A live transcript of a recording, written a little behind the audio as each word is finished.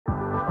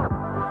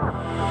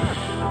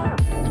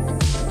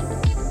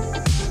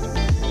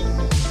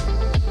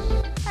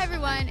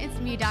everyone.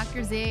 It's me,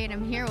 Dr. Z, and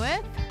I'm here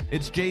with...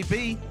 It's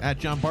JB at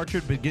John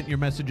Barchard. Been getting your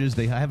messages.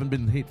 They haven't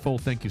been hateful.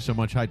 Thank you so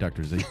much. Hi,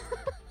 Dr. Z.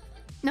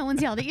 No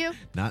one's yelled at you?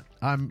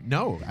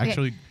 No,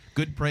 actually,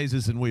 good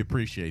praises, and we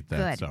appreciate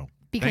that. Good. So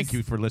Because- thank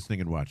you for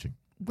listening and watching.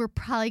 We're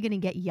probably going to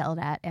get yelled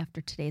at after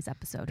today's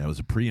episode. That was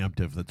a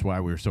preemptive. That's why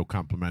we were so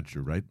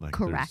complimentary, right? Like,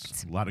 Correct.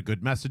 There's a lot of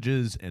good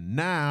messages, and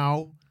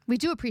now We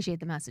do appreciate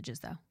the messages,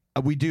 though.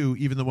 we do,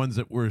 even the ones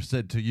that were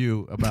said to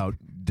you about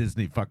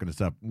Disney fucking us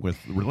up with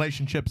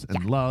relationships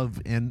and love.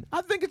 And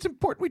I think it's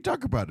important we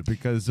talk about it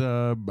because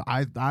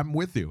I'm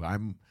with you.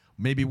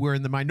 Maybe we're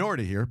in the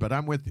minority here, but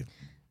I'm with you.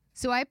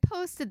 So I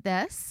posted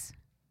this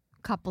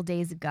a couple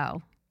days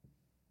ago,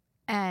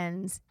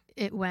 and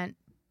it went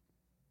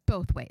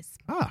both ways.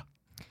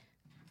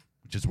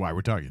 Which is why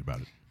we're talking about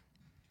it.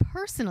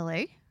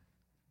 Personally,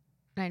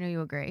 and I know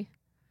you agree,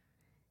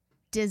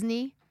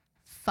 Disney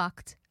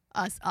fucked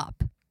us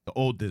up. The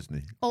old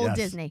Disney. Old Yes.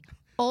 Disney.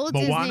 Old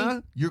Moana,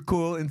 Disney. you're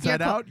cool. Inside You're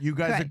cool. Out, you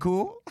guys Right. are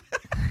cool.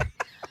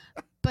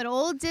 But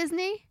old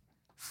Disney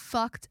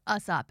fucked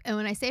us up. And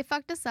when I say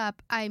fucked us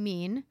up, I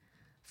mean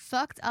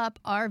fucked up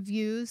our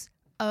views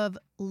of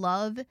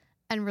love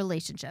and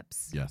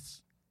relationships.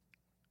 Yes.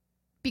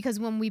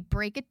 Because when we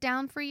break it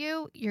down for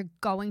you, you're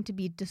going to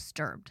be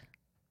disturbed.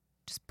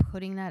 Just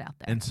putting that out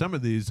there. And some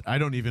of these, I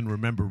don't even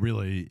remember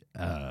really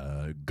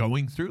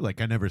going through. Like,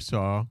 I never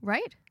saw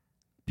Right?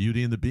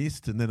 Beauty and the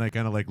Beast, and then I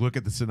kind of like look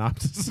at the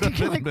synopsis. of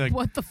You're it and like, be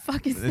what the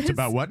fuck is this? It's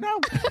about what now?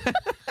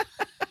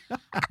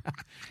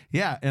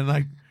 Yeah, and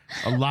like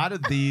a lot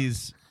of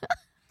these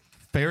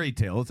fairy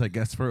tales, I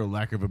guess for a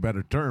lack of a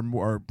better term,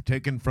 are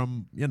taken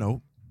from,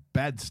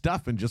 bad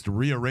stuff and just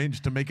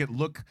rearranged to make it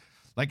look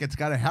like it's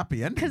got a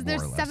happy ending. Because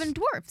there's more or less. 7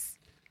 dwarfs.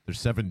 There's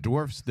 7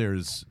 dwarfs.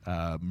 There's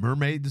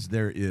mermaids.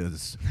 There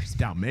is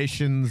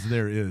Dalmatians.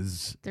 There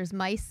is There's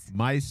mice.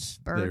 mice.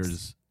 Birds.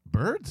 There's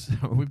birds.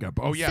 We've got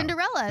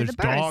Cinderella, There's the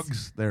birds.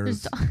 dogs.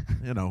 There's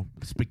There's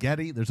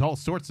spaghetti. There's all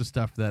sorts of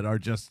stuff that are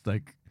just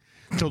like.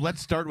 So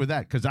let's start with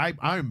that because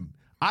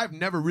I've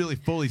never really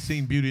fully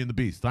seen Beauty and the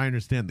Beast. I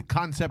understand the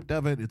concept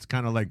of it. It's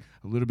kind of like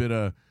a little bit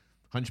of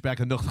Hunchback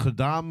of Notre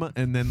Dame,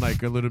 and then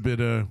like a little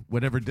bit of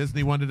whatever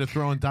Disney wanted to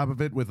throw on top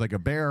of it with like a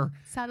bear.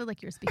 Sounded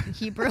like you were speaking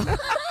Hebrew.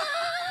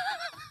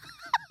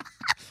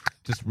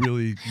 Just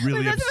really, really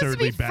Was that supposed to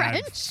absurdly be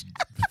bad, French?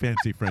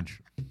 fancy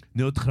French.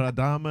 Notre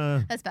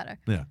Dame. That's better.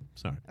 Yeah,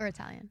 sorry. Or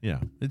Italian. Yeah,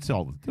 it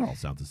all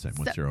sounds the same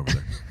once So- you're over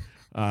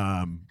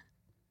there.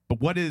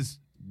 But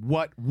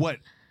what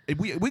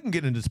we can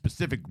get into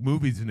specific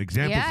movies and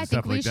examples Yeah, I and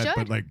stuff think we like that.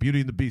 But should. like Beauty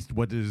and the Beast,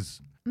 what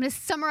is? I'm going to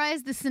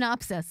summarize the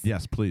synopsis.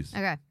 Yes, please.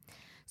 Okay.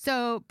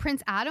 So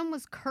Prince Adam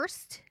was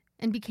cursed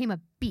and became a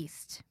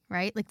beast,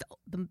 right? Like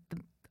the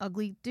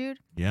ugly dude,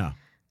 Yeah,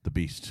 the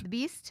Beast. the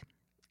beast,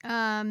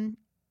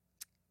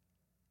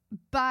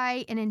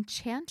 by an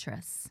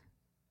enchantress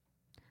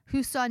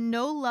who saw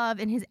no love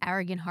in his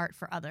arrogant heart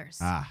for others.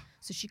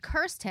 So she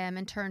cursed him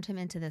and turned him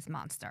into this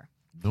monster.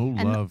 No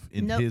And love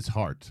in no- his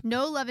heart.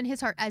 No love in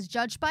his heart, as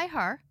judged by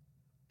her.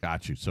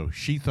 Got you. So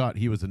she thought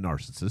he was a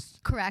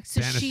narcissist. Correct.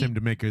 So Banished him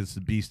to make us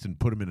a beast and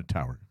put him in a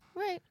tower.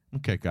 Right.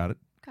 Okay, got it.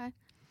 Okay.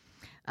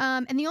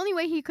 And the only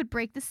way he could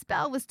break the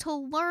spell was to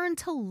learn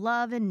to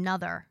love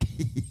another.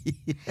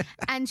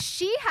 And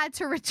she had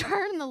to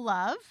return the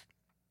love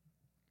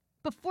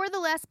before the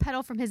last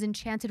petal from his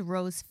enchanted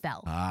rose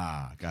fell.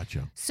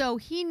 Gotcha. So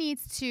he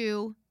needs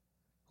to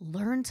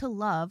learn to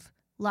love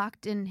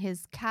locked in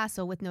his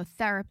castle with no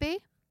therapy.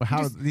 Well,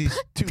 how do these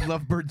two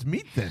lovebirds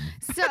meet then?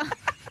 So,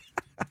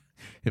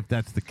 If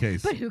that's the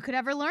case. but who could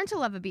ever learn to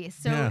love a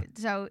beast? So, Yeah.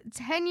 so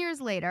 10 years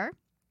later,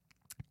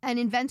 an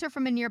inventor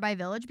from a nearby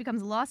village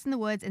becomes lost in the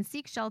woods and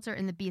seeks shelter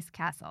in the beast's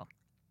castle.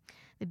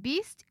 The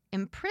beast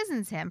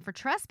imprisons him for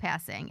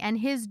trespassing, and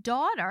his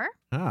daughter,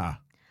 a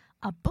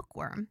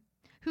bookworm,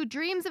 who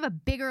dreams of a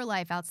bigger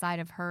life outside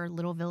of her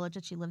little village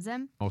that she lives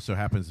in. Also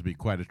happens to be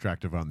quite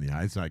attractive on the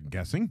eyes, I'm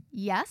guessing.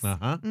 Yes.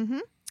 Uh-huh.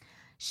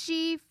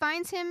 She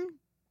finds him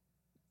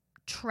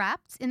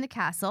trapped in the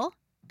castle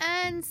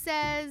and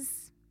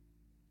says,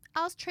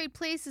 I'll trade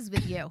places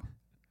with you.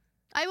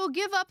 I will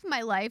give up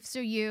my life so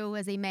you,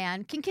 as a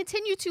man, can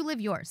continue to live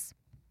yours.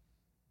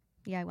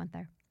 Yeah, I went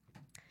there.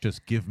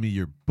 Just give me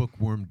your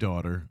bookworm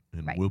daughter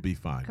and Right. we'll be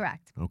fine.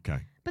 Correct. Okay.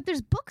 But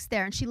there's books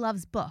there, and she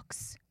loves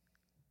books.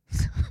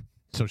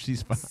 So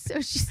she's fine. So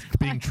she's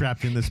Being fine.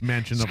 trapped in this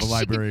mansion of a She can-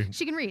 library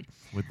She can read.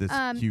 with this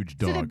huge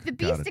So dog. the Got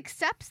beast it.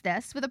 accepts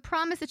this with a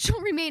promise that she'll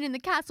remain in the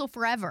castle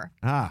forever.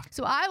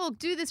 So I will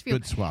do this for you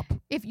Good swap.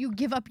 if you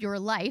give up your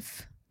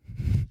life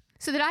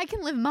so that I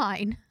can live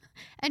mine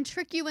and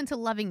trick you into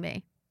loving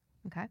me.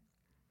 Okay.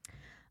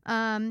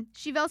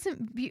 She views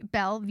him,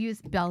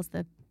 Belle's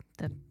the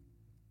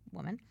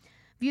woman,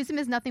 views him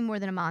as nothing more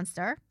than a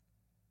monster.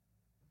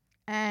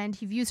 And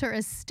he views her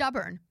as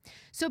stubborn.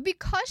 So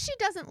because she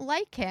doesn't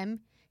like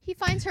him, he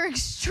finds her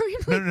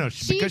extremely... No.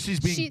 Because she's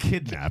being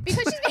kidnapped.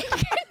 Because she's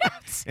being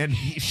kidnapped. And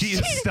she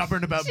is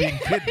stubborn about being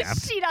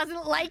kidnapped. She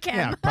doesn't like him.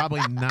 Yeah,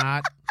 probably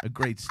not a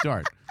great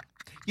start.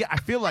 Yeah, I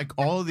feel like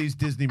all of these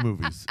Disney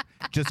movies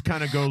just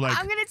kind of go like,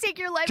 I'm going to take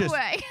your life just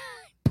away.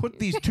 put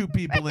these two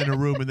people in a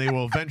room and they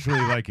will eventually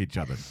like each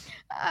other.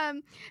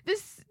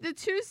 The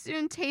two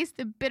soon taste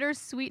the bitter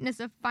sweetness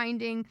of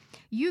finding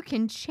you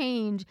can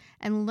change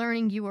and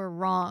learning you were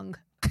wrong.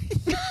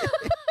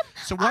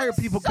 So why are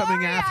people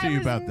coming after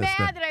you about this? I was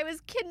mad that I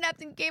was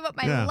kidnapped and gave up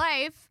my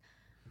life.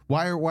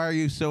 Why are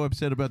you so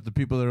upset about the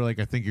people that are like,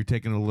 I think you're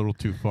taking it a little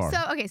too far?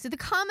 So the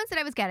comments that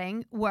I was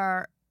getting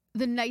were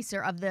the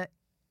nicer of the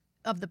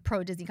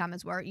pro Disney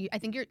comments were, I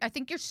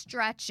think you're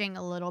stretching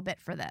a little bit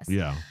for this.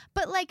 Yeah.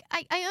 But like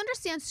I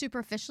understand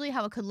superficially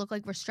how it could look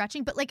like we're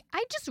stretching, but like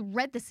I just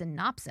read the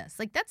synopsis.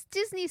 Like that's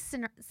Disney's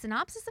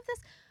synopsis of this.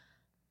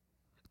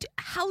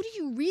 How do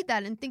you read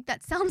that and think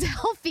that sounds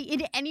healthy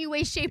in any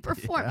way, shape, or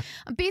form? Yeah.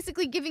 I'm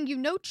basically giving you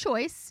no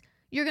choice.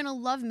 You're going to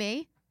love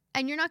me,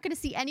 and you're not going to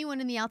see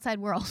anyone in the outside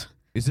world.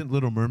 Isn't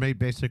Little Mermaid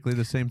basically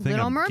the same thing?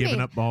 Little I'm Mermaid. giving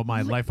up all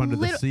my life under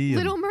the sea.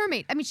 Little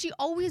Mermaid. I mean, she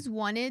always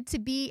wanted to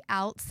be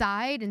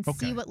outside and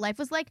see what life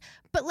was like,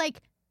 but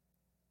like,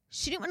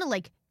 she didn't want to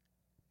like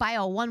buy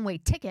a one-way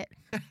ticket.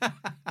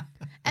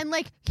 And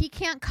like, he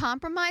can't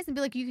compromise and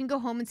be like, you can go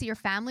home and see your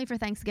family for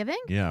Thanksgiving.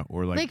 Yeah,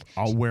 or like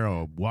I'll wear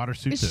a water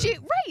suit. Right? Do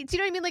you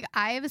know what I mean? Like,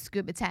 I have a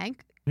scuba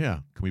tank. Yeah.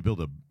 Can we build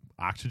a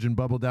oxygen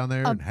bubble down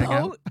there and hang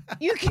out?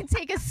 You can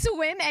take a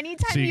swim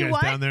anytime you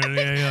want. Down there,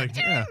 like, do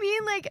you know what I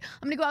mean? Like,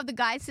 I'm gonna go out with the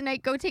guys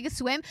tonight. Go take a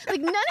swim.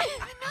 Like none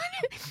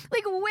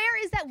like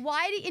where is that?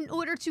 Why, in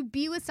order to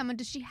be with someone,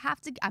 does she have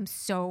to? I'm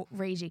so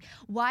ragey.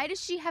 Why does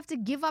she have to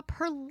give up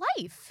her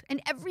life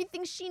and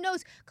everything she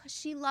knows because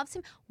she loves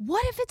him?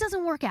 What if it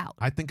doesn't work out?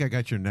 I think I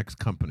got your next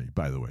company,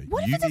 by the way.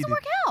 What if it doesn't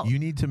work out? You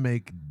need to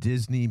make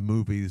Disney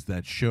movies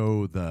that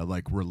show the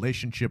like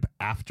relationship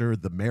after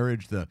the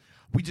marriage.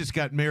 We just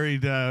got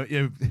married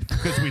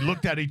because we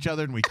looked at each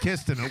other and we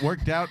kissed and it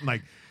worked out. And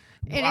like,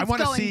 and I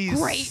want to see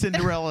great.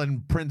 Cinderella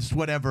and Prince,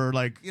 whatever,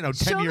 like,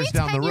 10 years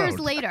down the road. 10 years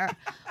later,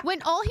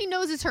 when all he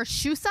knows is her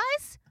shoe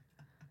size?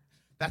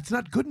 That's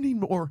not good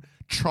anymore.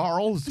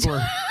 Charles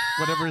or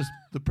whatever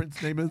the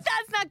prince's name is.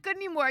 That's not good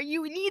anymore.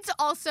 You need to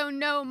also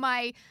know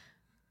my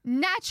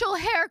natural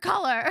hair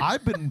color.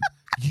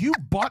 You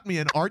bought me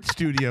an art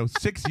studio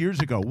 6 years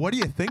ago. What do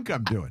you think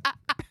I'm doing?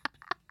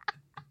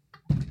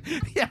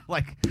 Yeah,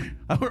 like,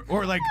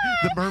 or like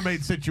the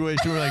mermaid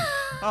situation. We're like,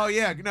 oh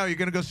yeah, no, you're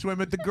gonna go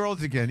swim at the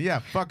girls again. Yeah,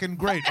 fucking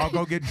great. I'll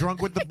go get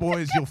drunk with the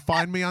boys. You'll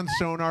find me on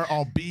Sonar.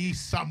 I'll be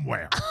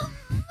somewhere.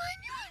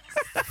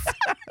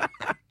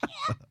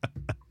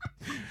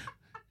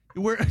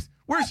 Where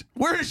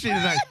is she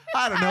tonight?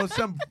 I don't know.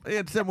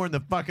 Somewhere in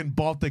the fucking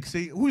Baltic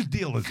Sea. Whose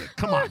deal is it?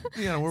 Come on,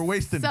 we're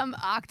wasting some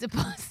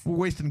octopus. We're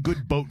wasting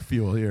good boat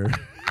fuel here.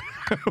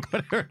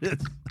 Whatever it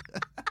is.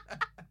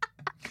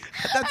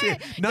 That's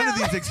it. None of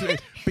these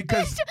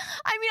because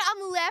I mean,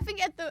 I'm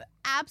laughing at the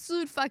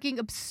absolute fucking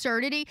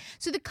absurdity.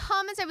 So the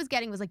comments I was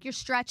getting was like, "You're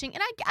stretching,"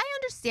 and I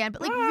understand,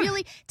 but like,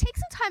 really take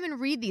some time and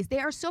read these. They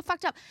are so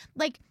fucked up.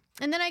 Like,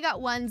 and then I got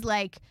ones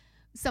like,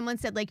 someone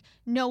said like,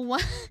 no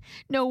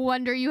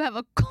wonder you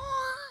have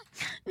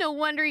no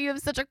wonder you have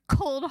such a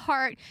cold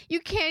heart. You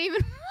can't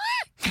even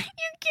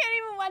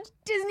watch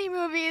Disney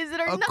movies that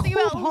are nothing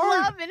about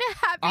love and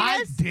happiness.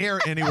 I dare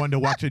anyone to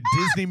watch a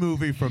Disney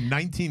movie from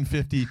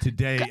 1950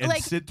 today and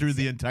sit through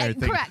the entire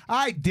thing. Correct.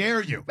 I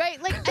dare you. Right,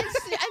 like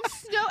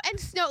and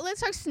Snow.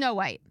 Let's talk Snow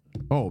White.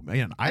 Oh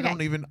man, I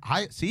don't even.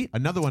 See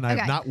another one I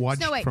have not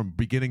watched from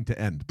beginning to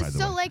end. By the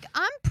way, so like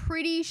I'm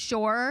pretty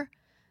sure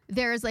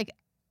there's like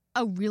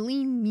a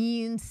really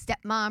mean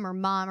stepmom or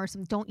mom or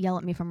some. Don't yell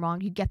at me if I'm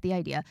wrong. You get the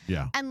idea.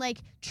 Yeah. And like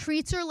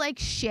treats her like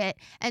shit,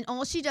 and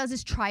all she does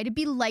is try to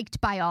be liked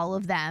by all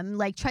of them.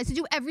 Like tries to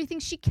do everything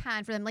she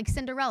can for them. Like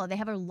Cinderella, they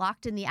have her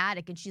locked in the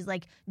attic, and she's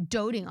like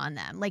doting on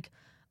them, like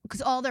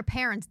because all their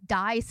parents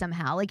die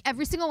somehow. Like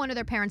every single one of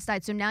their parents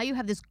died. So now you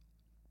have this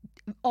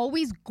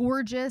always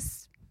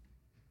gorgeous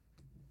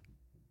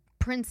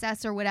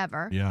princess or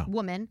whatever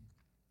woman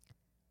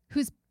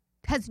who's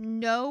has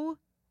no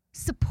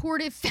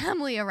supportive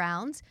family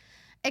around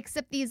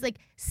except these like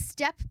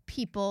step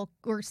people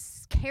or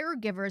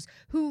caregivers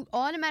who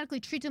automatically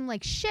treat them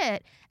like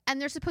shit, and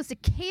they're supposed to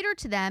cater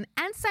to them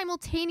and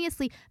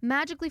simultaneously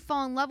magically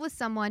fall in love with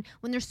someone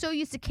when they're so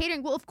used to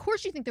catering. Well, of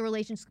course you think the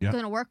relationship's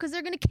going to work because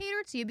they're going to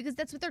cater to you because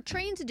that's what they're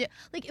trained to do.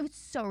 Like, it was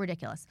so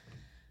ridiculous.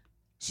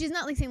 She's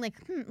not like saying like,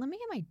 let me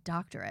get my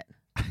doctorate.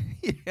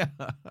 Yeah.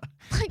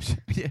 Like,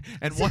 yeah.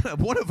 And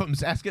one of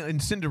them's asking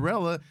in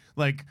Cinderella,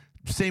 like,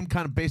 same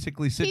kind of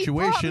basically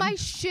situation. He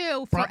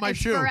brought my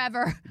shoe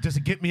forever. Does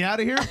it get me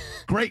out of here?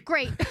 Great.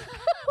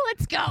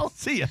 Let's go.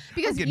 See ya.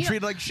 Because I'm getting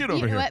treated like shit over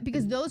here. You know what?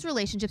 Because those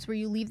relationships where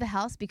you leave the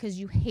house because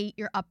you hate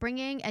your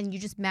upbringing and you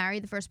just marry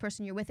the first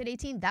person you're with at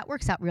 18, that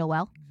works out real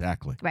well.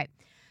 Exactly. Right.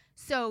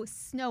 So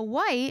Snow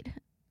White,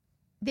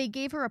 they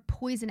gave her a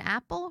poison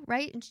apple,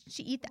 right? And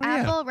she eat the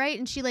apple, right?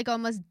 And she like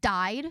almost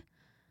died.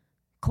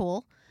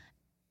 Cool.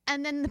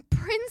 And then the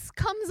prince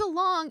comes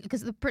along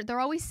because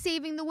they're always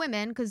saving the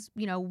women because,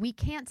 we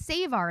can't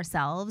save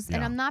ourselves. Yeah.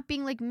 And I'm not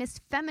being like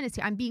Miss Feminist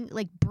here. I'm being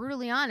like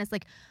brutally honest.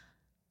 Like,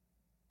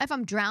 if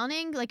I'm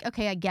drowning, like,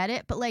 okay, I get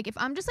it. But like, if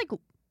I'm just like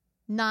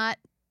not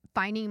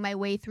finding my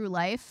way through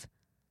life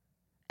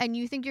and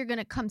you think you're going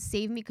to come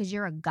save me because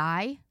you're a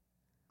guy,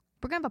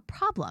 we're going to have a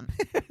problem.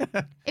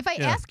 If I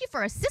ask you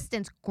for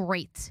assistance,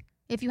 great.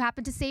 If you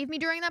happen to save me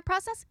during that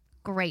process,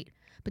 great.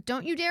 But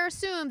don't you dare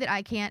assume that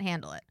I can't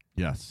handle it.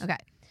 Yes. Okay.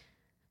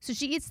 So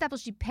she eats the apple.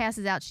 She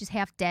passes out. She's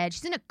half dead.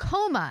 She's in a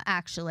coma,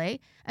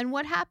 actually. And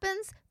what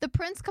happens? The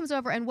prince comes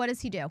over, and what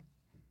does he do?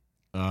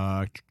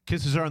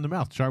 Kisses her on the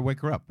mouth. Try to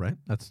wake her up, right?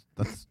 That's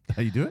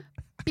how you do it?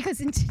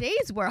 Because in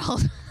today's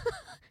world,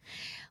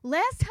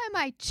 last time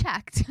I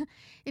checked,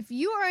 if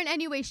you are in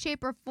any way,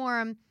 shape, or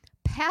form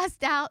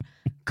passed out,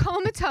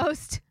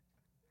 comatose,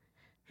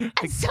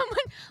 and someone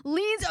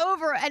leans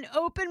over and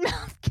open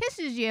mouth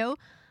kisses you,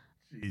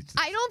 Jesus.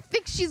 I don't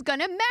think she's going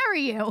to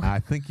marry you. I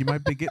think you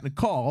might be getting a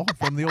call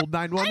from the old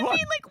 911. I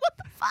mean, like, what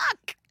the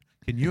fuck?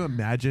 Can you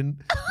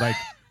imagine, like,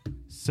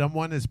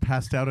 someone is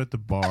passed out at the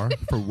bar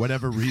for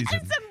whatever reason,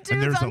 And some and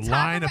dude's there's a on top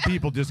line of of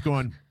people just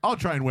going, I'll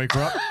try and wake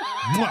her up.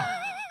 Mwah.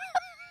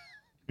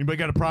 Anybody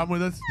got a problem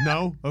with this?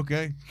 No?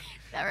 Okay.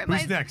 That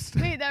reminds, Who's next?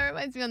 Wait, that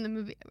reminds me on the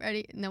movie.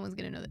 Ready? No one's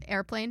going to know the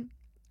Airplane.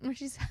 Where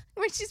she's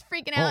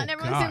freaking out and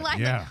everyone's in line.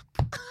 Yeah.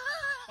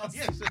 Oh,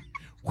 yes.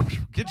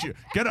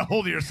 Get a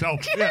hold of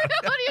yourself. Get Yeah.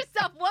 a hold of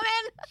yourself, woman.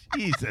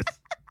 Jesus.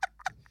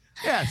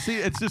 Yeah, see,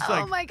 it's just Oh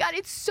like, my God,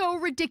 it's so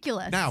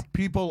ridiculous. now,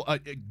 people,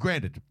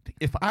 granted,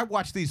 if I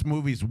watch these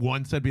movies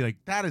once, I'd be like,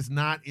 that is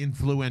not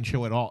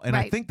influential at all. And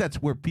I Right. think that's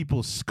where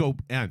people's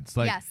scope ends.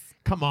 Like, Yes.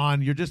 come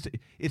on,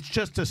 it's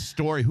just a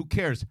story. Who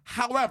cares?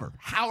 However,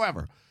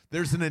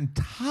 there's an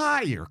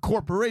entire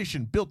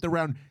corporation built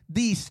around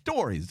these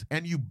stories,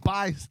 and you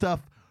buy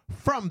stuff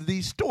from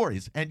these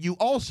stories. And you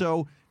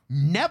also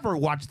never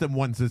watch them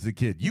once as a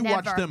kid. You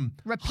watch Never. them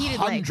Repeatedly.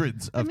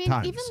 hundreds of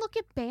times. Even look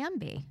at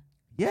Bambi.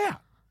 Yeah.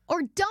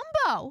 Or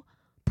Dumbo.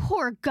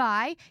 Poor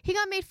guy. He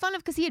got made fun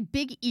of because he had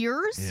big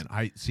ears. And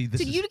I see this.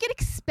 Did you get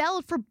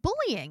expelled for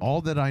bullying?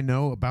 All that I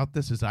know about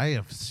this is I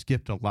have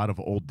skipped a lot of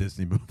old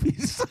Disney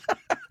movies.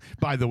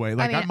 By the way,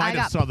 like I might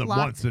have saw them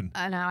once, and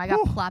I know I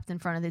got plopped in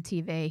front of the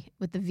TV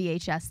with the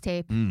VHS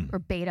tape or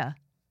beta.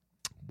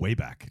 way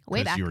back. Way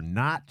 'Cause back. You're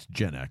not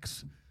Gen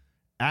X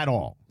at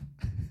all.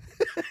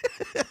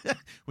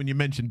 When you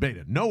mention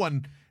beta, no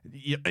one.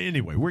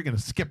 Anyway, we're gonna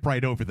skip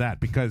right over that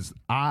because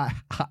I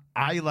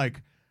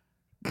like.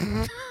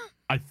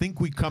 I think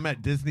we come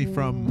at Disney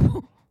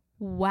from.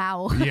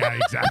 Wow. Yeah,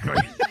 exactly.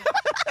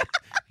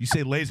 You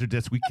say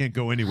Laserdisc, we can't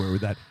go anywhere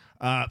with that.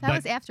 That but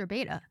was after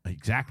beta.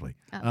 exactly.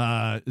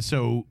 Oh.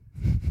 So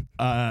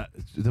that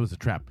was a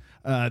trap.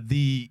 I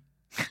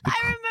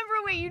remember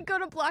when you'd go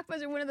to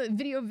Blockbuster, one of the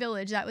Video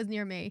Village, that was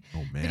near me.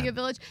 Oh, man. Video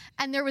Village.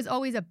 And there was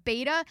always a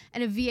beta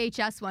and a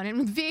VHS one.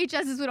 And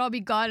VHSs would all be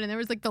gone. And there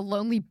was like the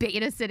lonely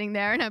beta sitting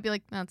there. And I'd be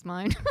like, that's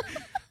mine.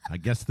 I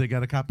guess they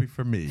got a copy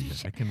for me.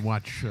 I can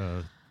watch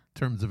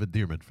Terms of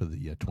Endearment for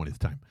the 20th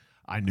time.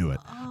 I knew it.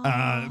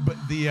 But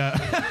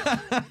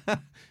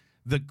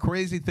the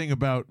crazy thing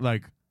about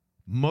like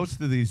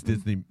most of these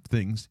Disney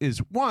things is,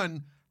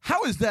 one,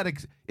 how is that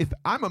if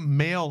I'm a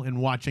male and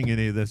watching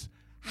any of this,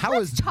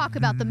 Let's talk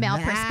about the male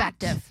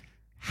perspective.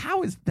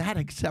 How is that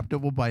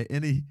acceptable by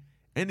any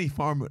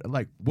farm?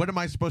 Like, what am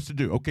I supposed to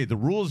do? Okay, the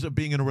rules of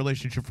being in a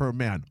relationship for a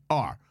man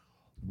are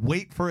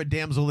wait for a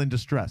damsel in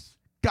distress.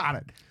 Got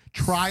it.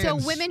 So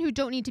women who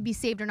don't need to be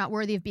saved are not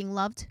worthy of being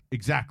loved?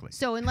 Exactly.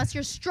 So unless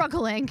you're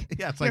struggling,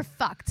 Yeah, it's you're like,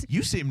 fucked.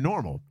 you seem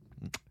normal.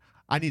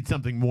 I need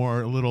something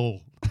more a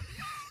little.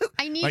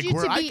 I need like you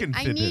where to I be can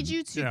I fit need in.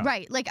 you to Yeah.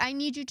 right. Like I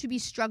need you to be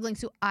struggling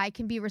so I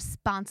can be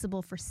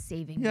responsible for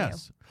saving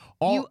Yes.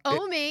 you. You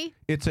owe me.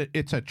 It's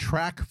a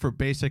track for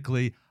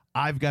basically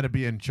I've got to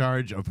be in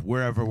charge of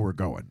wherever we're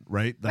going,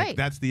 right? Like Right.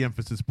 that's the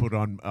emphasis put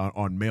on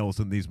males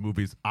in these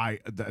movies. I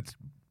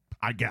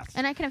guess.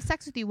 And I can have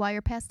sex with you while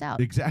you're passed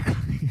out. Exactly.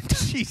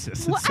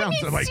 Jesus. Well, It sounds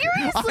I mean, like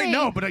seriously. I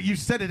know, but you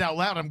said it out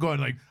loud. I'm going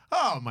like,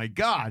 oh my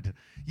God.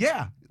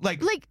 Yeah.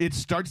 Like it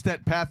starts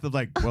that path of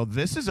like, well,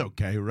 this is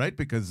okay, right?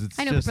 Because it's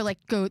I know just, people are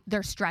like,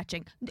 they're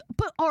stretching.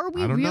 But are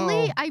we I don't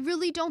really? know. I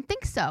really don't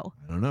think so.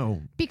 I don't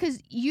know.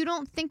 Because you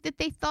don't think that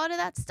they thought of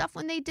that stuff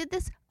when they did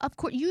this? Of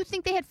course. You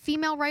think they had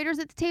female writers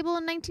at the table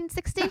in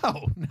 1960?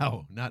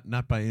 No,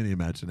 not by any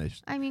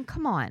imagination. I mean,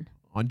 come on.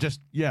 On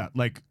just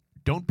like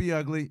don't be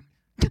ugly,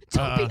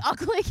 Don't be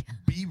ugly.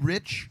 be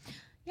rich.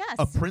 Yes.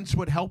 A prince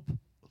would help.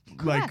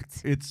 Like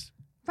Correct. it's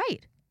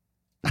Right.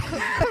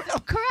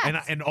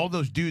 Correct. and all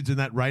those dudes in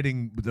that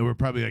writing, they were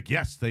probably like,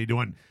 yes, they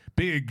want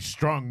big,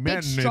 strong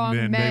men, strong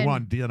and men. they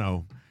want,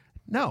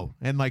 no,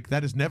 and like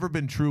that has never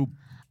been true.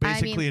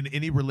 Basically, in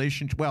any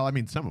relationship. Well, I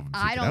mean, some of them.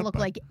 I don't look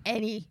like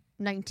any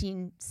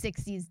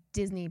 1960s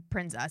Disney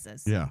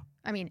princesses. Yeah,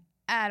 I mean,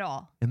 at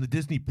all. and the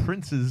Disney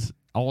princes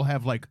all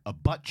have like a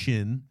butt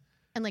chin,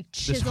 And like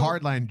this chiseled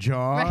hardline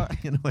jaw,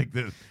 Right. like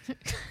this.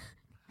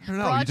 I don't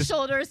know. broad you just,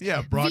 shoulders.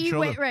 Yeah, broad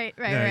shoulders. Right.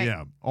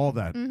 Yeah, all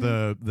that.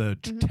 The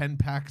 10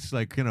 packs,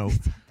 like,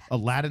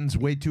 Aladdin's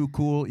way too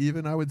cool,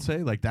 even, I would say.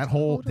 Like that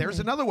whole, there's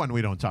Totally. another one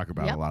we don't talk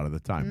about Yep. a lot of the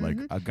time. Like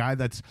a guy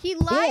that's He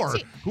lied poor,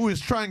 to- who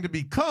is trying to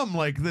become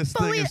like this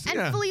Fully thing.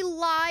 and fully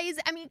lies.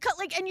 I mean,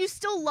 and you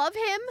still love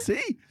him?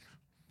 See?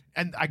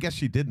 And I guess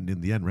she didn't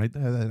in the end, right?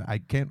 I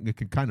can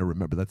kind of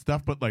remember that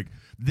stuff. But like,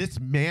 this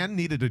man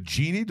needed a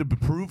genie to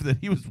prove that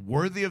he was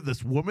worthy of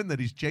this woman that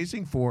he's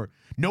chasing for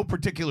no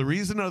particular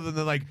reason other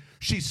than like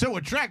she's so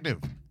attractive.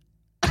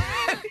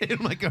 And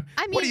like,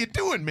 what are you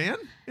doing, man?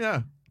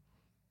 Yeah,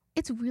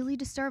 it's really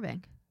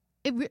disturbing.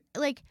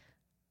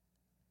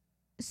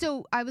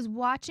 So I was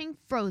watching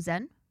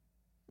Frozen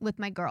with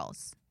my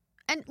girls.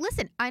 And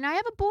listen, and I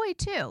have a boy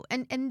too.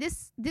 And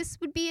this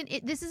would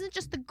be this isn't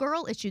just the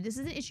girl issue. This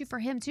is an issue for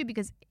him too,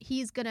 because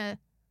he's gonna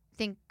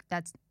think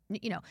that's,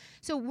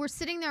 So we're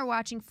sitting there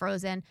watching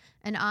Frozen,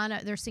 and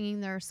Anna, they're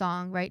singing their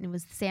song, right? And it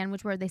was the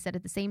sandwich word they said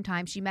at the same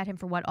time. She met him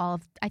for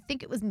I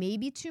think it was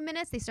maybe 2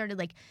 minutes. They started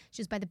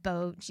she was by the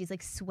boat. She's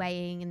like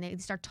swaying, and they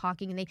start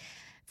talking, and they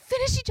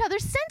finish each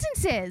other's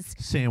sentences.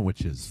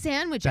 Sandwiches.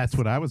 That's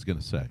what I was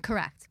gonna say.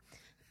 Correct.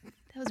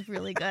 That was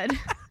really good.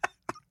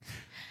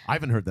 I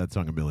haven't heard that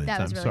song a million times.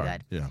 That was really Sorry.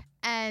 good. Yeah.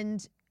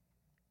 And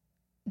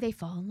they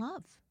fall in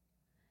love.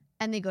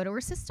 And they go to her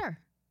sister.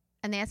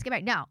 And they ask about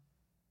it. Now,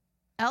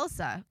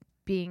 Elsa,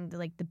 being the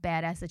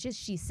badass that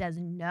she says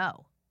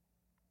no.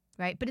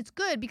 Right? But it's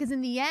good because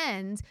in the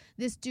end,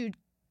 this dude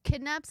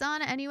kidnaps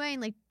Anna anyway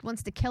and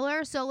wants to kill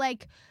her. So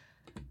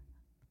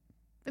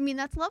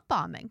that's love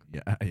bombing.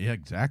 Yeah,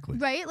 exactly.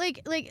 Right?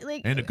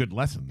 And a good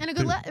lesson. And a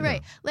good lesson.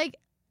 Right.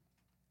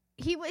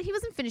 He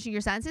wasn't finishing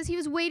your sentences. He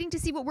was waiting to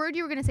see what word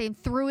you were going to say and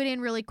threw it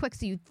in really quick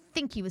so you'd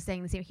think he was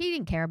saying the same. He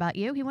didn't care about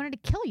you. He wanted to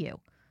kill you.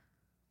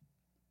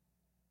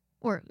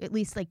 Or at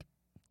least,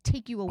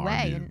 take you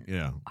away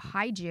and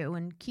hide you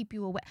and keep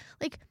you away.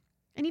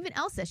 And even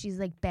Elsa, she's,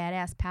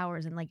 badass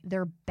powers and,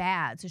 they're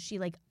bad. So she,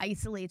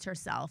 isolates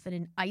herself in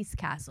an ice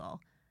castle.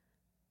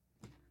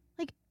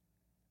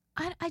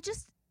 I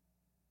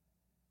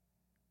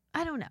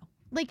don't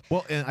know.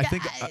 Well, and I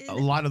think a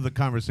lot of the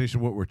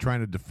conversation, what we're trying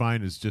to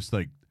define is just,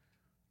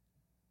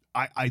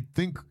 I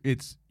think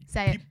it's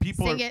say it.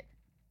 People Sing it.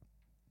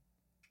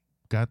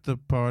 Got the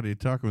party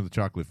talking with the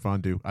chocolate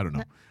fondue. I don't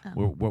know.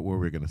 What were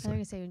we going to say? I was going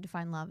to say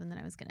define love, and then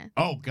I was going to.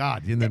 Oh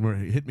God! And then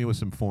hit me with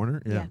some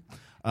foreigner.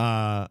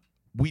 Yeah.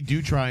 We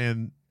do try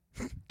and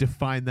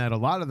define that a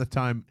lot of the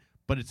time,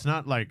 but it's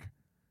not like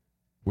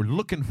we're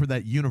looking for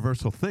that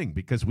universal thing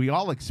because we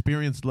all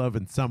experience love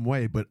in some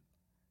way, but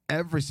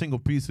every single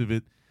piece of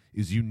it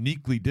is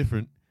uniquely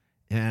different.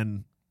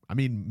 And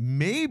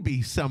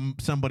maybe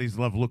somebody's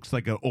love looks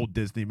like an old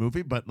Disney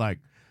movie, but not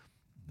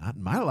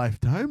in my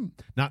lifetime,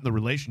 not in the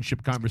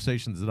relationship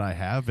conversations that I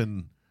have.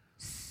 And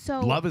so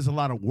love is a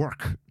lot of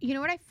work. You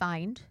know what I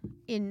find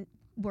in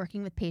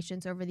working with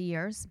patients over the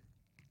years?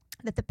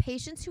 That the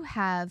patients who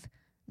have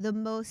the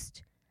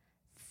most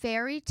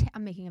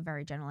I'm making a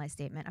very generalized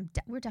statement.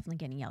 We're definitely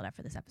getting yelled at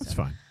for this episode. That's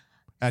fine.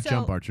 At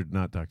Jump Archer,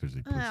 not Dr.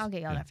 Z, please. I'll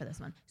get yelled at for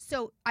this one.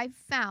 So I've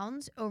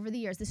found over the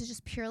years, this is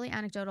just purely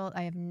anecdotal.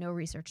 I have no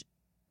research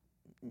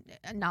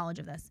knowledge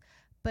of this.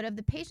 But of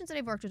the patients that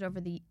I've worked with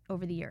over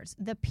the years,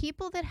 the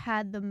people that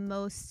had the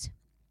most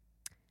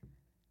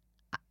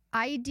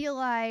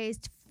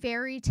idealized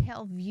fairy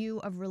tale view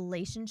of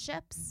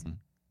relationships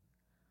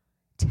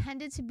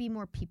tended to be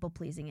more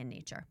people-pleasing in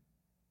nature.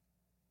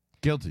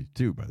 Guilty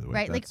too, by the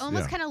way. Right,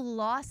 almost kind of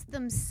lost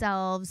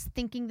themselves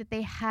thinking that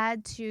they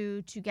had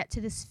to get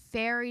to this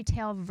fairy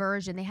tale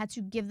version. They had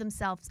to give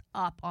themselves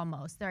up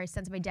almost, their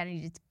sense of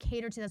identity to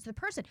cater to this other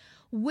person,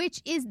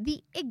 which is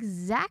the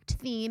exact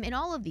theme in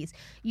all of these.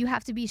 You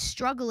have to be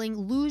struggling,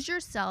 lose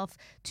yourself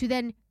to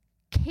then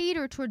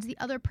cater towards the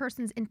other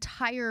person's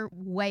entire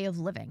way of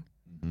living.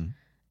 Mm-hmm.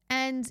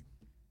 And,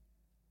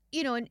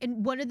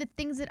 and one of the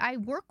things that I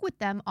work with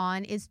them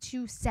on is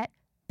to set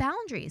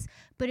boundaries.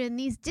 But in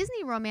these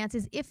Disney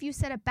romances, if you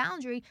set a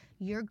boundary,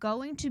 you're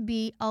going to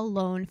be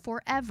alone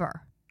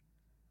forever.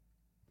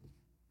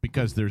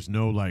 Because there's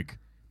no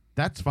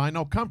that's fine,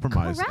 I'll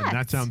compromise. Correct. And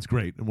that sounds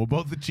great. And we'll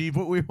both achieve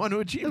what we want to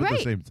achieve at the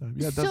same time.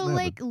 Yeah, so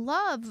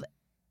love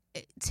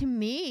to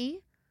me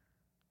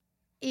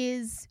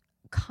is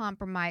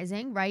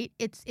compromising, right?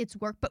 It's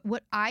work. But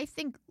what I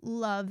think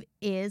love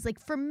is,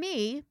 for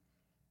me,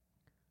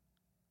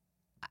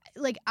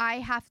 I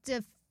have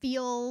to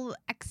feel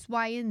X,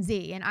 Y, and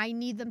Z, and I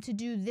need them to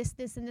do this,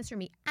 this, and this for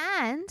me.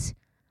 And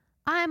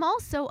I'm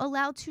also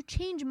allowed to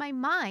change my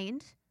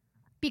mind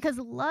because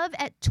love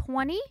at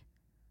 20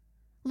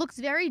 looks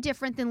very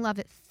different than love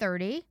at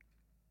 30.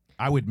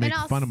 I would make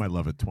fun of my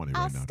love at 20 right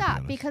now. I'll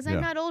stop because I'm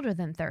not older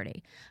than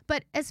 30.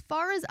 But as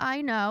far as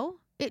I know,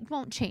 it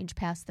won't change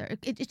past 30.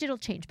 It'll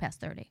change past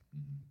 30.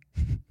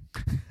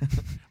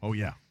 Oh,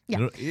 yeah.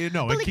 Yeah.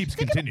 It keeps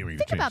continuing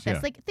to change. Think about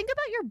this. Think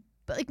about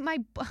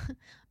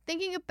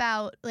thinking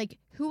about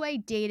who I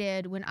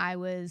dated when I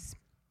was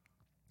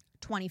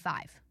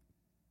 25.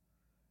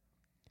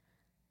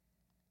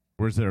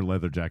 Where's there a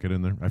leather jacket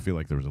in there? I feel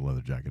like there was a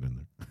leather jacket in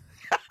there.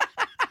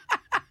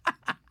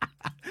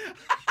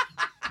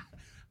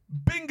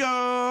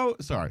 Bingo!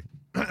 Sorry.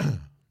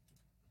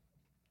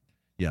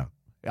 Yeah.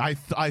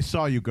 I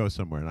saw you go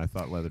somewhere and I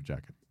thought leather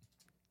jacket.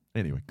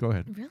 Anyway, go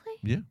ahead. Really?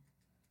 Yeah.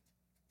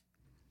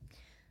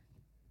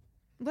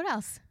 What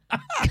else?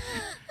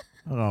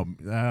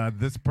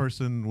 This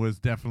person was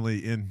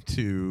definitely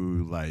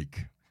into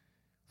like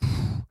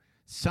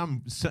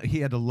he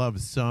had to love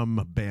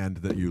some band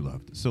that you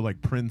loved. So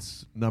like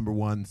Prince, number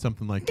one,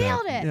 something like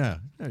Nailed that. it. Yeah,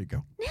 there you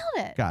go.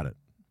 Nailed it. Got it.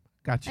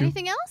 Got you.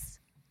 Anything else?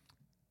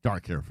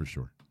 Dark hair for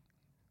sure.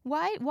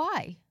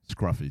 Why?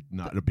 Scruffy,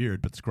 not a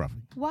beard, but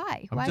scruffy.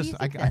 Why? I'm Why just, do you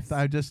think this?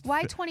 I just.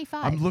 Why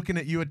 25? I'm looking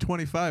at you at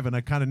 25, and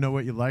I kind of know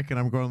what you like, and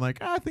I'm going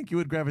like, I think you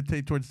would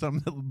gravitate towards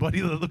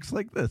somebody that looks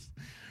like this.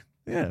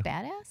 Yeah.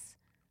 Badass?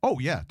 Oh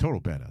yeah, total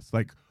badass.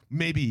 Like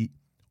maybe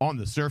on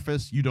the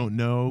surface you don't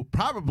know,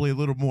 probably a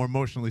little more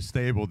emotionally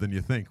stable than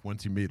you think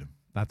once you meet him.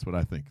 That's what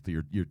I think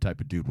your type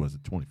of dude was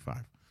at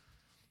 25.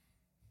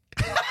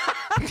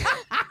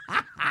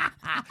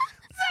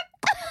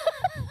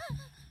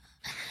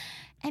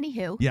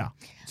 Anywho. Yeah.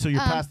 So you're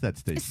past that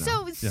stage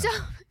now.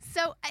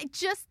 So I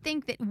just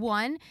think that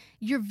one,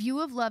 your view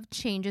of love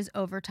changes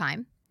over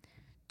time.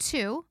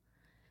 Two,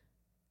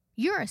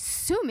 you're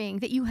assuming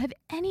that you have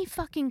any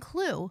fucking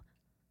clue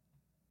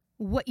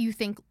what you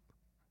think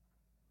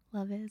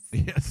love is.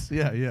 Yes.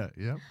 Yeah.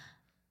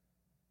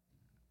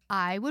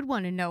 I would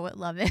want to know what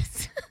love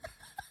is.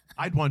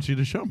 I'd want you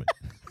to show me.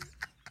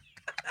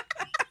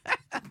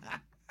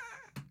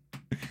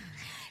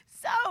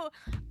 So,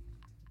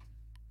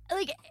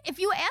 like, if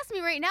you ask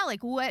me right now,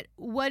 like, what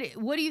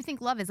do you think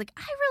love is? Like,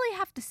 I really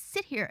have to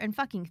sit here and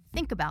fucking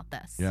think about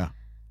this. Yeah.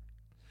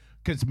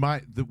 Because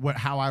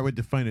how I would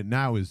define it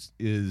now is,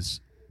 you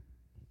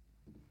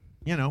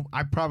know,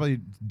 I probably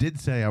did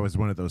say I was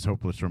one of those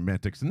hopeless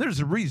romantics, and there's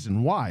a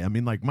reason why. I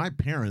mean, like my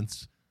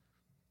parents,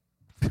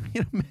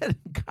 met in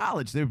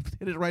college. They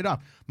hit it right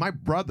off. My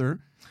brother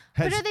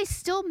has. But are they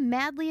still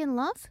madly in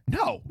love?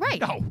 No.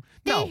 Right. No.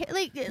 But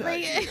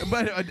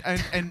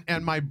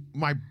and my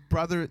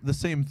brother, the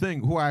same thing.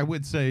 Who I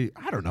would say,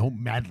 I don't know,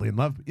 madly in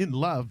love. In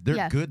love, they're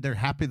Yes. good. They're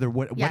happy. They're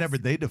whatever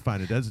Yes. they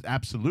define it as.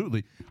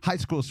 Absolutely, high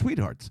school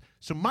sweethearts.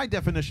 So my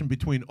definition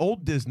between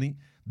old Disney,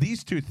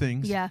 these two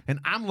things, Yeah.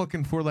 and I'm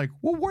looking for like,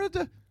 well, where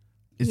the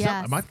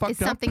am I fucked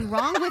Is up? something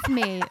wrong with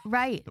me?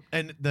 Right.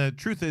 And the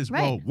truth is,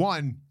 Right. well,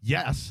 one,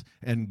 yes,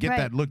 and get Right.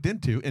 that looked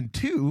into, and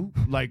two,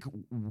 like,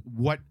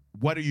 what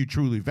are you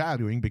truly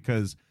valuing?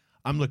 Because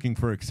I'm looking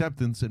for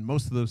acceptance, and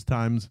most of those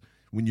times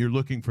when you're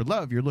looking for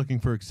love, you're looking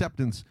for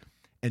acceptance,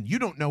 and you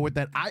don't know what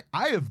that. I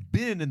have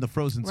been in the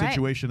frozen Right.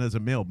 situation as a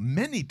male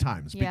many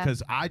times Yeah.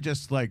 because I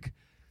just like.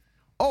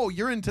 Oh,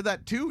 you're into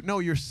that too? No,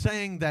 you're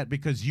saying that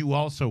because you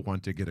also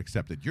want to get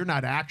accepted. You're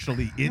not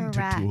actually into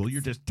Correct. Tool. You're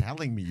just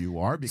telling me you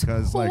are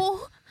because like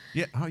Tool?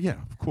 yeah, oh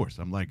yeah, of course.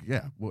 I'm like,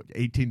 yeah,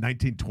 18,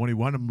 19,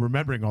 21, I'm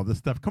remembering all this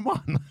stuff. Come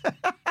on.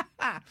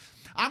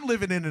 I'm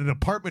living in an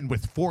apartment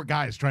with 4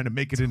 guys trying to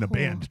make it in a Tool.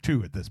 band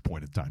too at this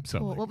point in time. So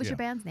Cool. like, What was yeah. your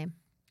band's name?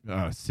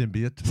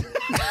 Symbiote.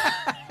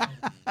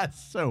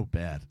 That's so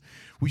bad.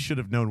 We should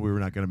have known we were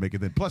not going to make it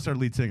then. Plus, our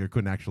lead singer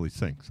couldn't actually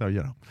sing. So,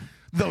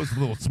 those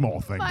little small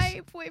things.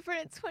 My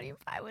boyfriend at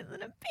 25 was in a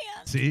band.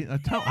 See,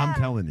 I'm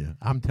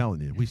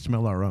telling you. We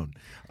smell our own.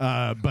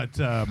 But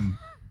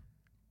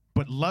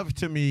love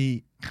to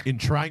me, in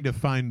trying to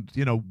find,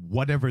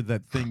 whatever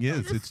that thing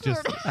is, it's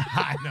just,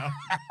 I know.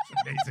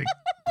 It's amazing.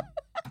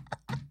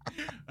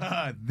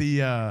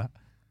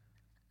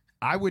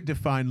 I would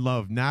define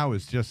love now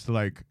as just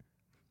like,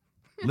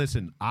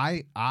 listen,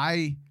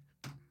 I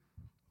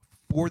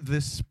for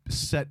this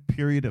set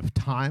period of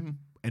time,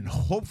 and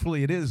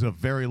hopefully it is a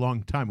very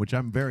long time, which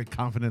I'm very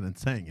confident in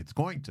saying it's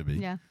going to be.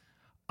 Yeah.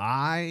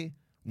 I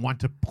want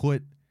to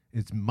put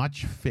as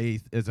much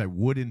faith as I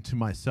would into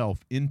myself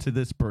into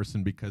this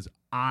person because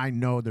I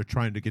know they're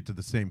trying to get to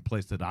the same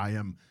place that I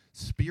am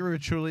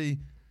spiritually,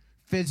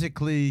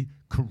 physically,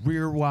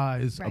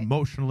 career-wise, Right.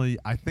 emotionally.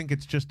 I think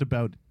it's just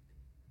about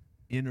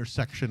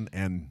intersection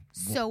and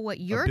So what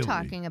you're ability.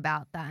 talking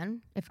about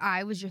then, if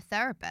I was your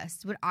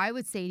therapist, what I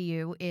would say to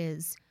you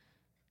is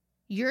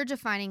you're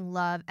defining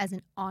love as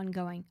an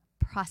ongoing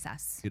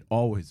process. It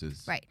always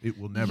is. Right. It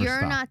will never You're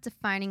stop. not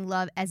defining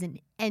love as an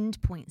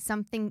end point,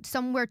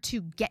 somewhere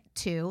to get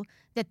to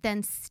that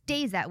then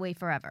stays that way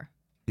forever.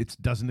 It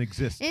doesn't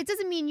exist. And it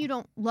doesn't mean you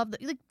don't love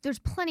like there's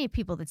plenty of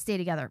people that stay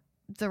together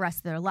the rest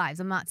of their lives.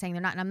 I'm not saying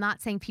they're not, and I'm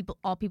not saying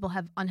all people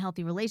have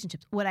unhealthy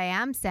relationships. What I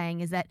am saying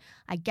is that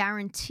I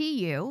guarantee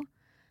you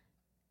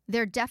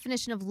their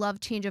definition of love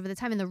changed over the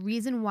time. And the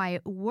reason why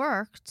it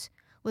worked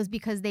was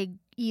because they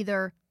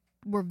either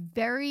were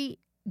very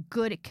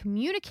good at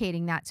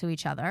communicating that to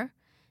each other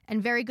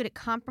and very good at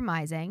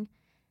compromising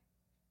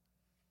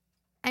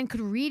and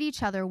could read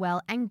each other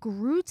well and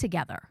grew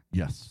together.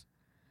 Yes.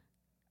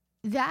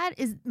 That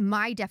is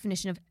my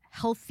definition of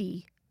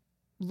healthy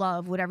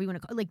love, whatever you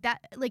want to call it.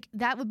 Like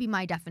that would be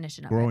my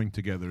definition of it. Growing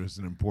together is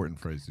an important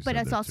phrase. You But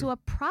said it's that also too. a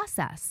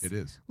process. It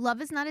is.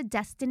 Love is not a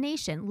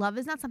destination. Love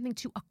is not something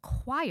to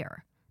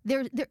acquire.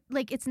 They're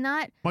like it's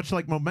not. Much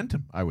like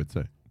momentum, I would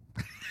say.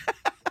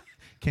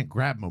 Can't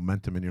grab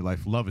momentum in your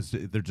life. Love is,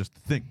 they're just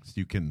things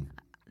you can.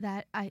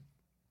 That I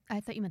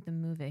thought you meant the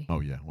movie. Oh,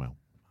 yeah. Well,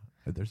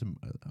 there's a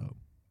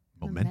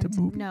momentum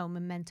movie? No,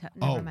 Memento.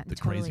 Oh, Never mind. the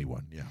Totally. crazy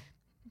one. Yeah.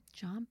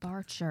 John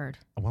Barchard.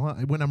 Well,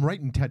 when I'm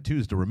writing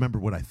tattoos to remember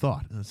what I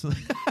thought.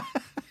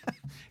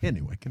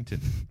 Anyway,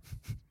 continue.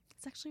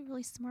 It's actually a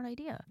really smart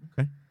idea.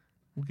 Okay.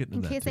 We'll get into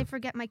In that case too. I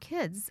forget my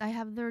kids, I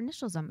have their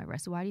initials on my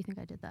wrist. So why do you think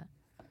I did that?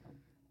 In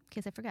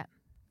case I forget.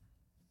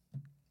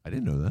 I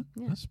didn't know that.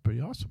 Yeah. That's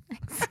pretty awesome.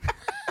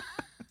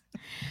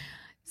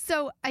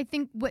 So I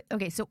think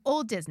so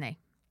old Disney.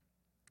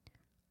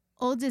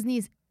 Old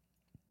Disney's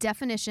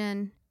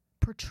definition,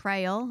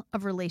 portrayal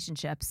of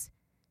relationships,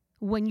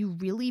 when you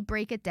really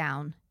break it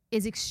down,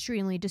 is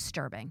extremely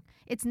disturbing.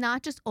 It's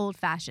not just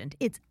old-fashioned.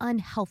 It's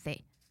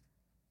unhealthy.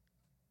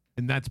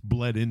 And that's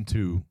bled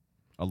into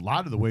a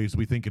lot of the ways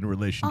we think in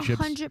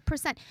relationships.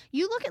 100%.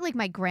 You look at like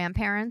my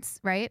grandparents,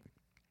 right?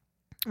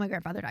 My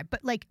grandfather died,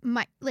 but like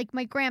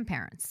my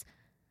grandparents,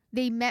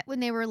 they met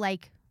when they were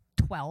like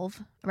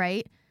 12,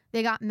 right?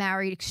 They got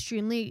married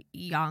extremely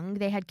young.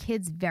 They had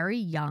kids very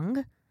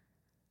young.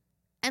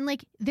 And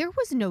like there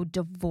was no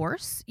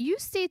divorce. You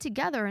stayed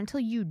together until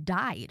you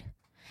died.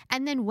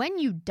 And then when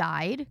you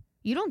died,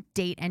 you don't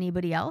date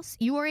anybody else.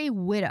 You are a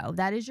widow.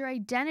 That is your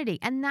identity.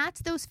 And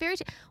that's those fairy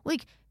tales.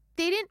 Like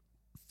they didn't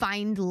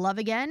find love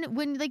again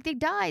when like they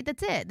died.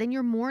 That's it. Then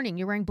you're mourning.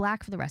 You're wearing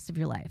black for the rest of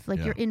your life.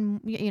 Like you're in,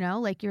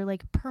 like you're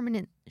like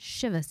permanent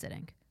Shiva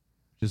sitting.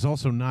 Which is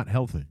also not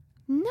healthy.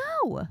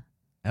 No.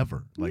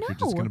 Ever. Like you're No.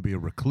 just going to be a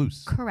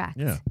recluse. Correct.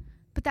 Yeah.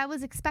 But that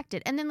was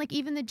expected. And then like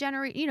even the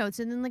generation,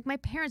 so then like my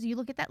parents, you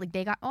look at that, like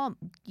they got,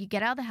 you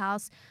get out of the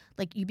house,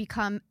 like you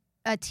become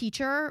a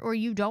teacher or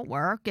you don't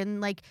work and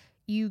like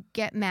you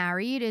get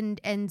married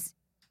and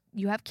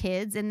you have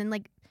kids and then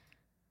like,